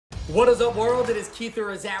What is up, world? It is Keith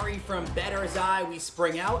Irizarry from Bettor's Eye. We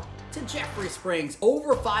spring out to Jeffrey Springs.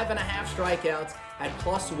 Over 5.5 strikeouts at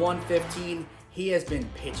plus 115. He has been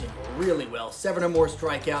pitching really well. 7 or more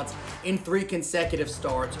strikeouts in 3 consecutive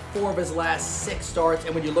starts. 4 of his last 6 starts.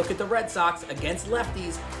 And when you look at the Red Sox against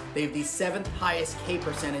lefties, they have the 7th highest K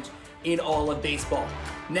percentage in all of baseball.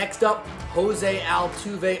 Next up, Jose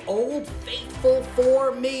Altuve, Old Faithful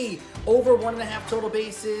for me. Over 1.5 total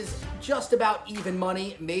bases, just about even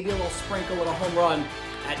money, maybe a little sprinkle and a home run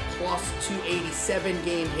at plus 287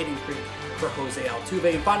 game hitting streak for Jose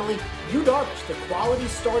Altuve. And finally, Yu Darvish, the quality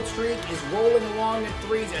start streak is rolling along at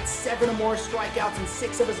 3s at 7 or more strikeouts in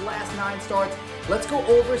 6 of his last 9 starts. Let's go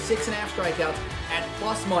over 6.5 strikeouts at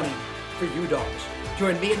plus money for Yu Darvish.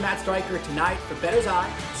 Join me and Matt Stryker tonight for Bettor's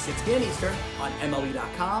Eye, 6 p.m. Eastern on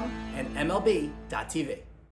MLB.com and MLB.tv.